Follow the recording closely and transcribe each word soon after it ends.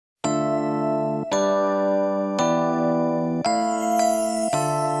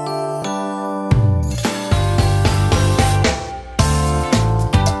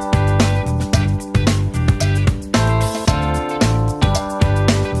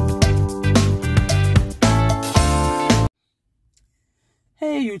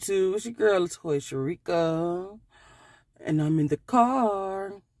Hey YouTube, it's your girl Toy Sharika, and I'm in the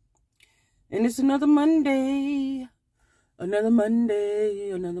car, and it's another Monday,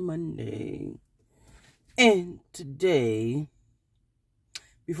 and today,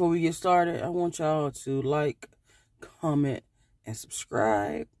 before we get started, I want y'all to like, comment, and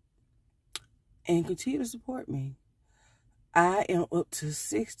subscribe, and continue to support me. I am up to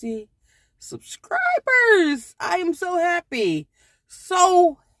 60 subscribers. I am so happy.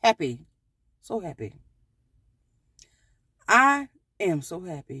 So happy. So happy. I am so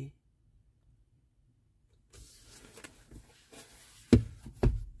happy.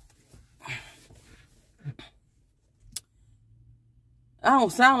 I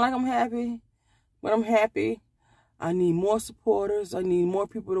don't sound like I'm happy, but I'm happy. I need more supporters. I need more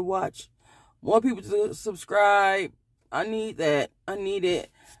people to watch. More people to subscribe. I need that. I need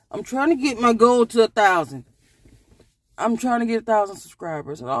it. I'm trying to get my goal to 1,000. I'm trying to get 1,000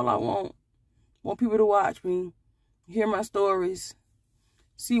 subscribers. And all I want people to watch me, hear my stories,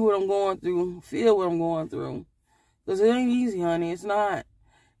 see what I'm going through, feel what I'm going through. Because it ain't easy, honey. It's not.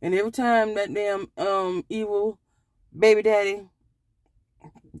 And every time that damn evil baby daddy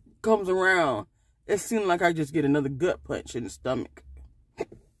comes around, it seems like I just get another gut punch in the stomach.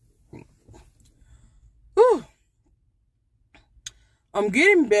 Whew. I'm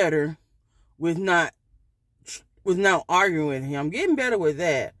getting better with not arguing with him. I'm getting better with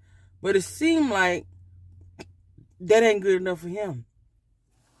that. But it seemed like that ain't good enough for him.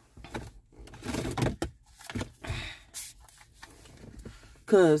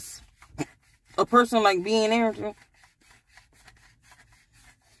 Because a person like being Arrington,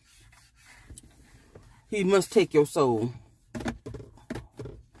 he must take your soul.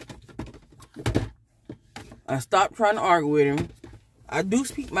 I stopped trying to argue with him. I do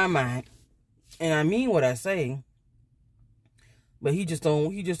speak my mind, and I mean what I say. But he just don't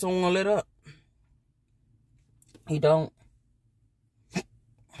want to let up. He don't.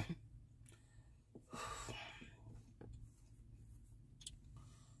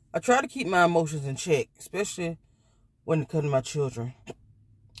 I try to keep my emotions in check, especially when it comes to my children.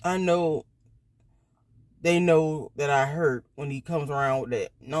 I know they know that I hurt when he comes around with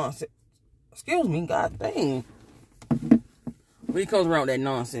that nonsense. Excuse me, god dang. When he comes around with that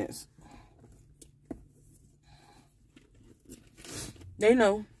nonsense. They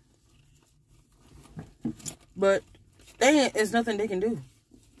know. But there's nothing they can do.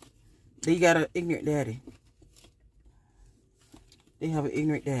 They got an ignorant daddy. They have an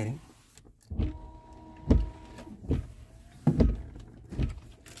ignorant daddy.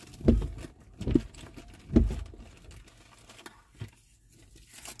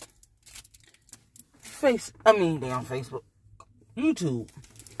 They on Facebook. YouTube.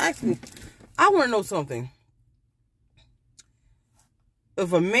 Actually, I want to know something.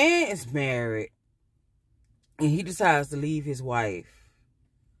 If a man is married and he decides to leave his wife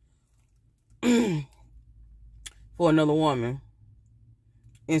for another woman,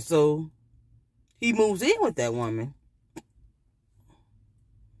 and so he moves in with that woman,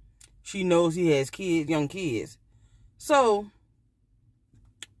 she knows he has kids, young kids. So,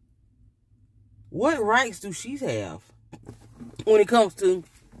 what rights do she have when it comes to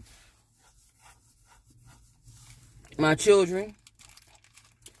my children?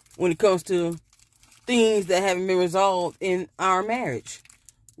 When it comes to things that haven't been resolved in our marriage?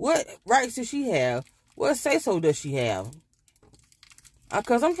 What rights does she have? What say-so does she have?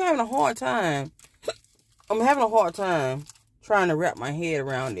 Because I'm having a hard time. I'm having a hard time trying to wrap my head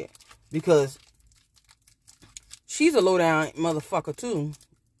around it. Because she's a low-down motherfucker, too.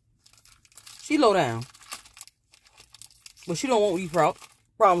 She low down. But she don't want these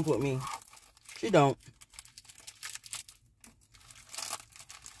problems with me. She don't.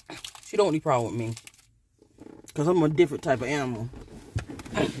 She don't want these problems with me. Because I'm a different type of animal.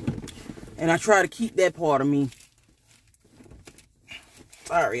 And I try to keep that part of me.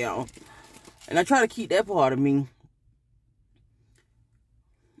 Sorry, y'all. And I try to keep that part of me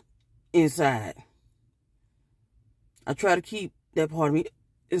inside. I try to keep that part of me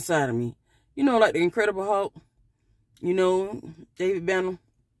inside of me. You know, like the Incredible Hulk. You know, David Banner.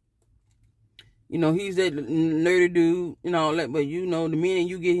 You know, he's that nerdy dude and all that. But you know, the minute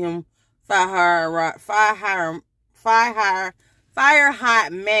you get him fire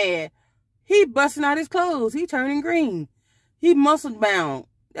hot mad, he busting out his clothes. He turning green. He muscle bound.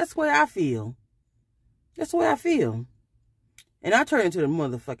 That's the way I feel. That's the way I feel. And I turn into the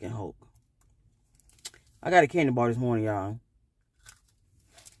motherfucking Hulk. I got a candy bar this morning, y'all.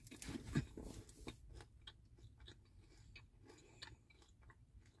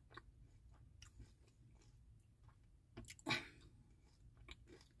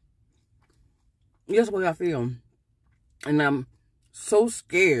 That's the way I feel. And I'm so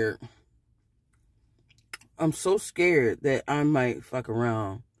scared. I'm so scared that I might fuck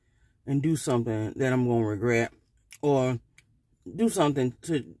around and do something that I'm going to regret. Or do something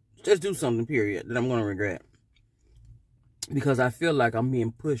just do something, period, that I'm going to regret. Because I feel like I'm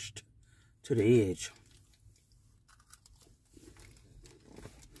being pushed to the edge.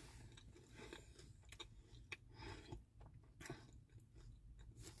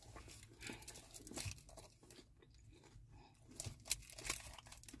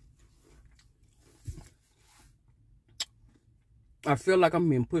 I feel like I'm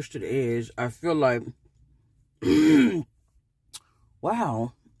being pushed to the edge. I feel like,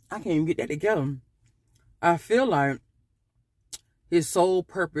 wow, I can't even get that together. I feel like his sole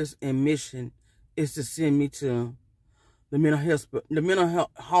purpose and mission is to send me to the mental health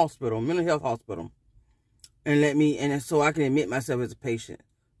hospital, and so I can admit myself as a patient,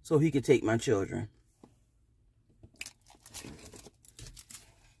 so he can take my children.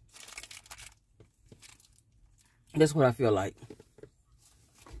 That's what I feel like.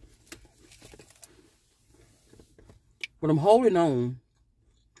 But I'm holding on.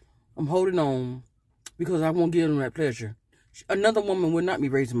 I'm holding on because I won't give them that pleasure. Another woman will not be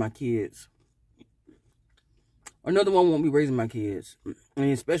raising my kids. Another one won't be raising my kids. I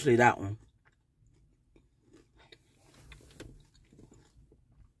mean, especially that one.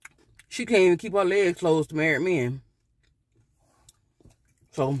 She can't even keep her legs closed to married men.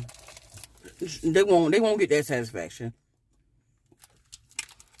 So they won't get that satisfaction.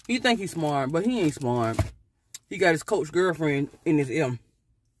 He think he's smart, but he ain't smart. He got his coach girlfriend in his ear.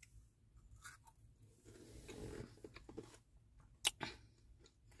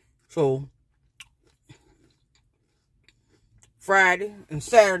 So Friday and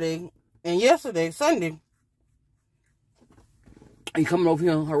Saturday and yesterday, Sunday, he coming over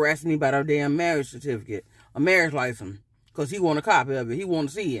here harassing me about our damn marriage certificate, a marriage license, because he want a copy of it. He want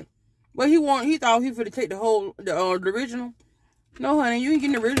to see it. But he thought he finna take the original. No, honey, you ain't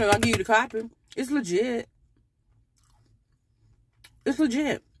getting the original. I'll give you the copy. It's legit. It's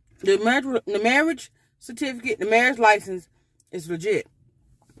legit. The marriage certificate, the marriage license is legit.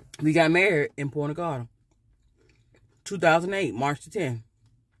 We got married in Point Garden. 2008, March the 10th.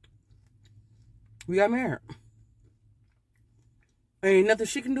 We got married. Ain't nothing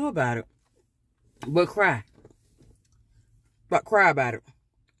she can do about it but cry. But cry about it.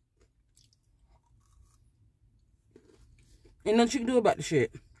 Ain't nothing she can do about the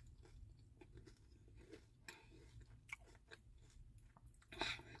shit.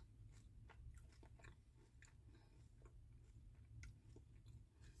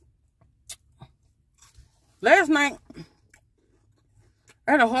 Last night,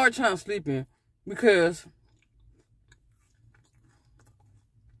 I had a hard time sleeping because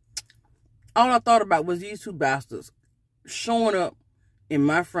all I thought about was these two bastards showing up in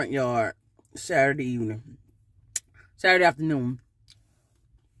my front yard Saturday afternoon.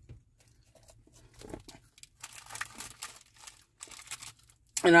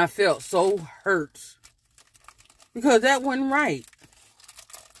 And I felt so hurt because that wasn't right.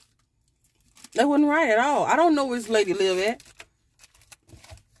 That wasn't right at all. I don't know where this lady live at.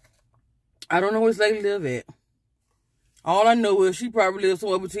 All I know is she probably lives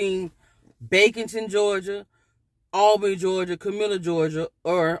somewhere between Baconton, Georgia, Albany, Georgia, Camilla, Georgia,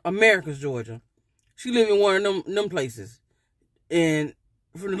 or Americus, Georgia. She live in one of them places. And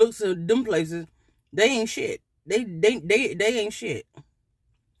from the looks of them places, they ain't shit. They ain't shit.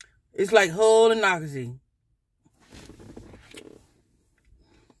 It's like Hull and Knoxville.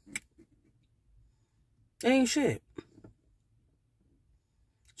 They ain't shit.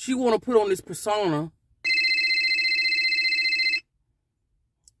 She want to put on this persona.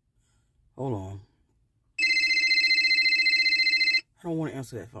 Hold on. I don't want to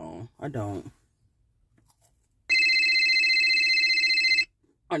answer that phone. I don't.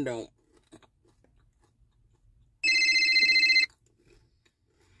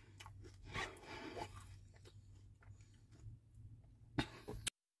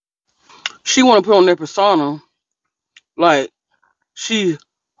 She want to put on that persona like she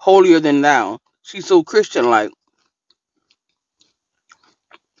holier than thou. She's so Christian-like.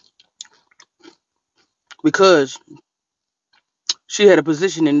 Because she had a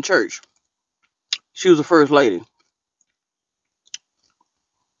position in the church. She was the first lady.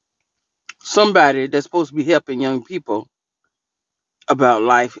 Somebody that's supposed to be helping young people about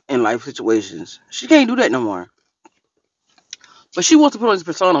life and life situations. She can't do that no more. But she wants to put on this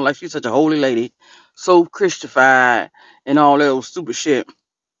persona like she's such a holy lady, so Christified and all that old stupid shit.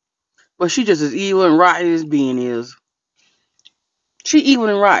 But she just as evil and rotten as being is. She evil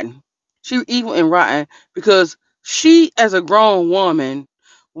and rotten. She evil and rotten because she, as a grown woman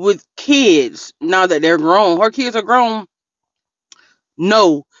with kids, now that they're grown, her kids are grown.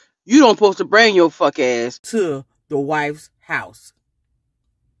 No, you don't supposed to bring your fuck ass to the wife's house.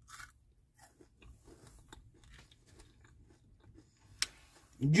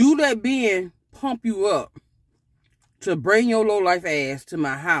 You let Ben pump you up to bring your low life ass to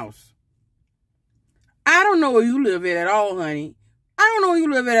my house. I don't know where you live at all, honey. I don't know where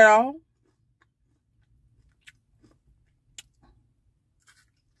you live at all.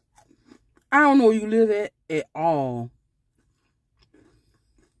 I don't know where you live at all.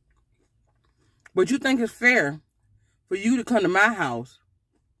 But you think it's fair for you to come to my house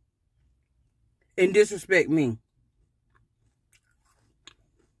and disrespect me.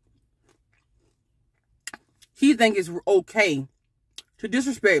 He think it's okay to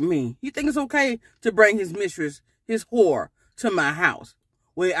disrespect me. He think it's okay to bring his mistress, his whore, to my house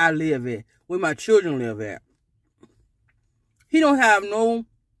where I live at, where my children live at. He don't have no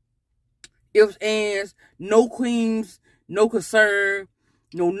ifs, ands, no queens, no concern,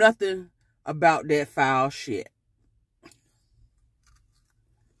 no nothing about that foul shit.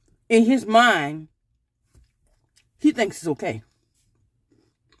 In his mind, he thinks it's okay.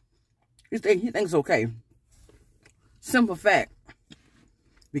 He thinks it's okay. Simple fact.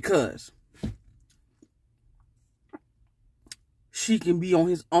 Because she can be on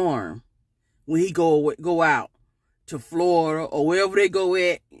his arm when he go out to Florida or wherever they go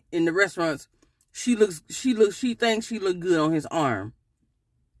at in the restaurants. She thinks she look good on his arm.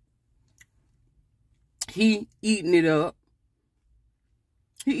 He eating it up.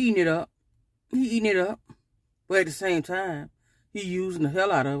 But at the same time, he using the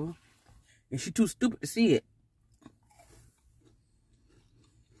hell out of her. And she too stupid to see it.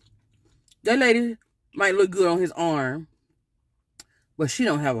 That lady might look good on his arm, but she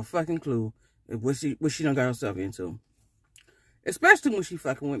don't have a fucking clue what she done got herself into. Especially when she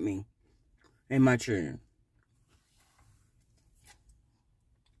fucking with me and my children.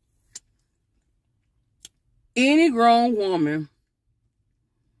 Any grown woman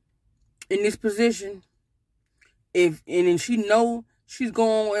in this position, if she know she's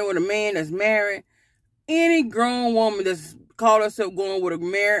going in with a man that's married, any grown woman that's called herself going with a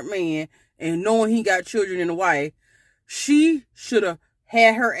married man and knowing he got children and a wife, she should have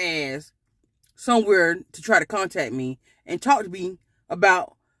had her ass somewhere to try to contact me and talk to me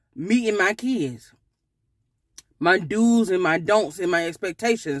about me and my kids. My do's and my don'ts and my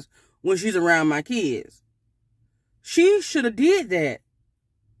expectations when she's around my kids. She should have did that.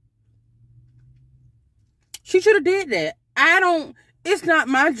 She should have did that. It's not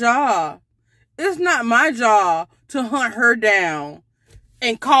my job. It's not my job to hunt her down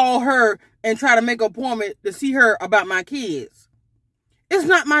and call her and try to make an appointment to see her about my kids. It's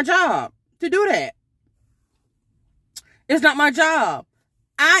not my job to do that. It's not my job.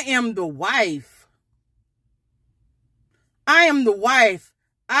 I am the wife. I am the wife.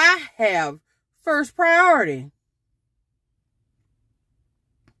 I have first priority.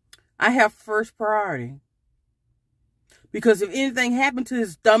 I have first priority. Because if anything happened to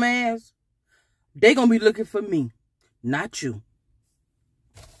his dumb ass, they gonna be looking for me, not you.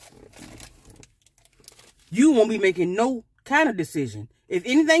 You won't be making no kind of decision. If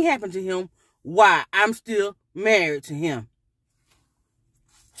anything happened to him, why? I'm still married to him.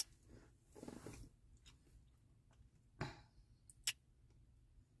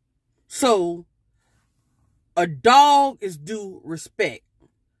 So, a dog is due respect.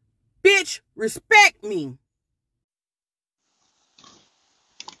 Bitch, respect me.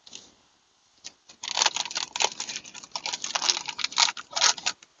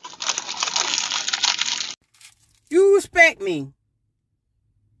 You respect me.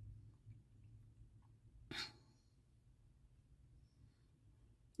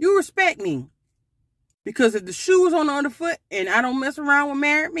 You respect me. Because if the shoe was on the underfoot, and I don't mess around with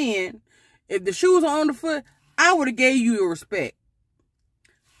married men, if the shoe was on the foot, I would have gave you your respect.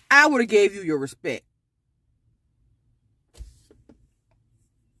 I would have gave you your respect.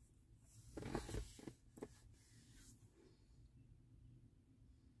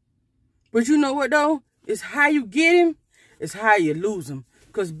 But you know what, though? It's how you get him. It's how you lose him.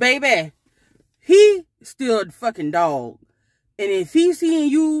 Because, baby, he still a fucking dog. And if he's seeing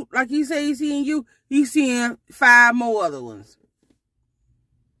you, like he say he's seeing you, he's seeing 5 more other ones.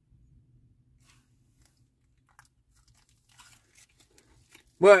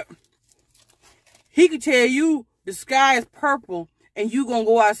 But he could tell you the sky is purple and you gonna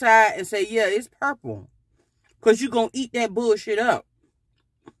go outside and say, yeah, it's purple. Because you gonna eat that bullshit up.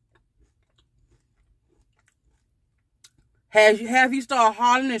 Have you started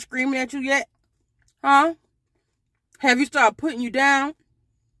hollering and screaming at you yet? Huh? Have you started putting you down?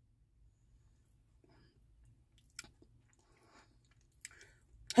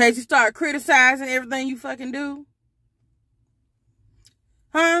 Has he started criticizing everything you fucking do?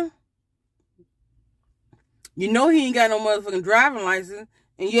 Huh? You know he ain't got no motherfucking driving license,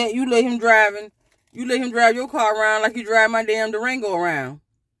 and yet you let him drive your car around like you drive my damn Durango around.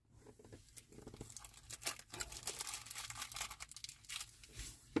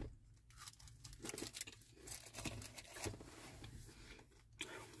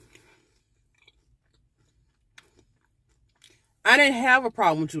 I didn't have a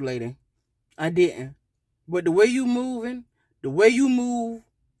problem with you, lady. I didn't. But the way you moving, the way you move,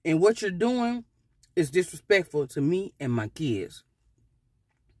 and what you're doing is disrespectful to me and my kids.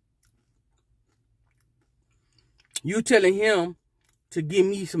 You telling him to give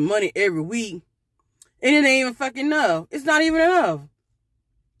me some money every week, and it ain't even fucking enough. It's not even enough.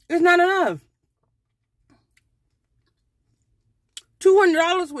 It's not enough.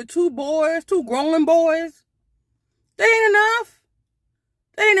 $200 with two grown boys. That ain't enough.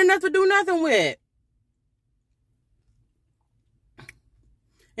 That ain't enough to do nothing with.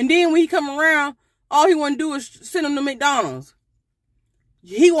 And then when he come around, all he want to do is send them to McDonald's.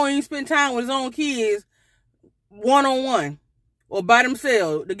 He won't even spend time with his own kids one-on-one or by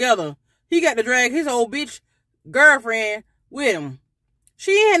themselves together. He got to drag his old bitch girlfriend with him.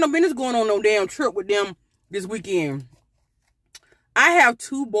 She ain't had no business going on no damn trip with them this weekend. I have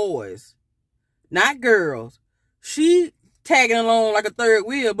two boys, not girls. She tagging along like a third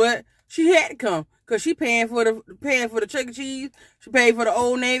wheel, but she had to come because she paying for the Chuck E. Cheese. She paid for the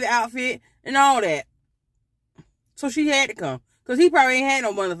Old Navy outfit and all that. So she had to come because he probably ain't had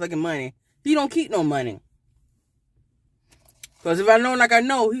no motherfucking money. He don't keep no money. Because if I know like I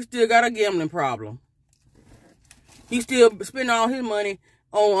know, he still got a gambling problem. He still spending all his money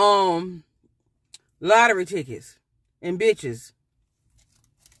on lottery tickets and bitches.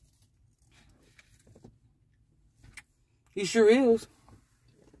 He sure is.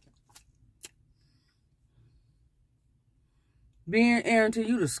 Being Aaron to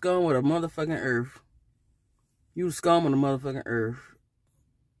you the scum of the motherfucking earth. You the scum of the motherfucking earth.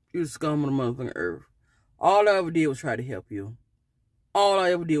 You the scum of the motherfucking earth. All I ever did was try to help you. All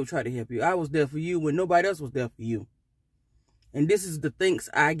I ever did was try to help you. I was there for you when nobody else was there for you. And this is the thanks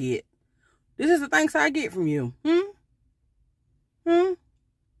I get. This is the thanks I get from you.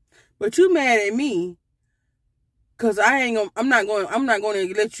 But you mad at me because I'm not going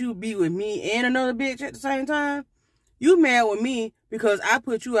to let you be with me and another bitch at the same time. You mad with me because I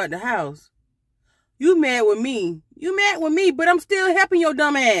put you out the house. You mad with me. You mad with me, but I'm still helping your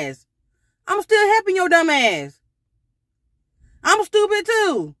dumb ass. I'm still helping your dumb ass. I'm stupid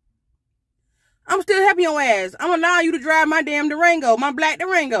too. I'm still helping your ass. I'm allowing you to drive my damn Durango, my black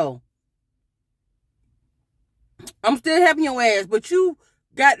Durango. I'm still helping your ass, but you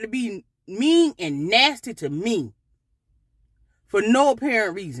got to be mean and nasty to me for no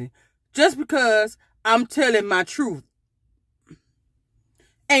apparent reason. Just because I'm telling my truth.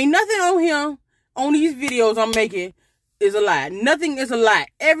 Ain't nothing on him, on these videos I'm making, is a lie. Nothing is a lie.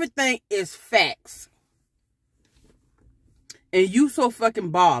 Everything is facts. And you so fucking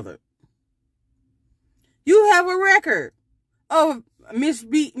bothered. You have a record of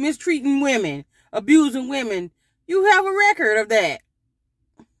mistreating women, abusing women. You have a record of that.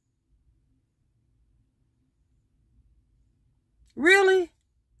 Really?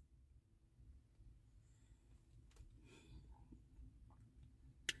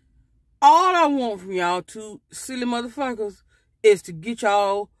 All I want from y'all two silly motherfuckers is to get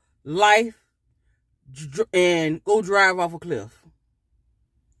y'all life and go drive off a cliff.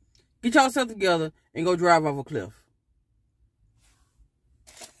 Get yourself together and go drive off a cliff.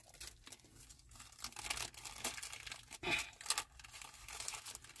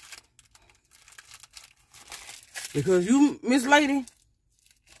 Because you, Miss Lady,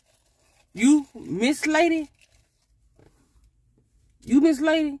 you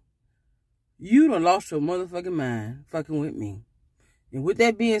done lost your motherfucking mind fucking with me. And with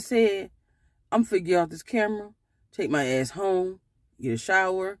that being said, I'm finna get off this camera, take my ass home, get a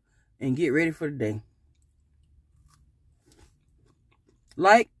shower, and get ready for the day.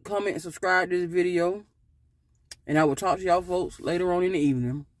 Like, comment, and subscribe to this video. And I will talk to y'all folks later on in the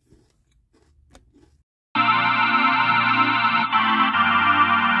evening.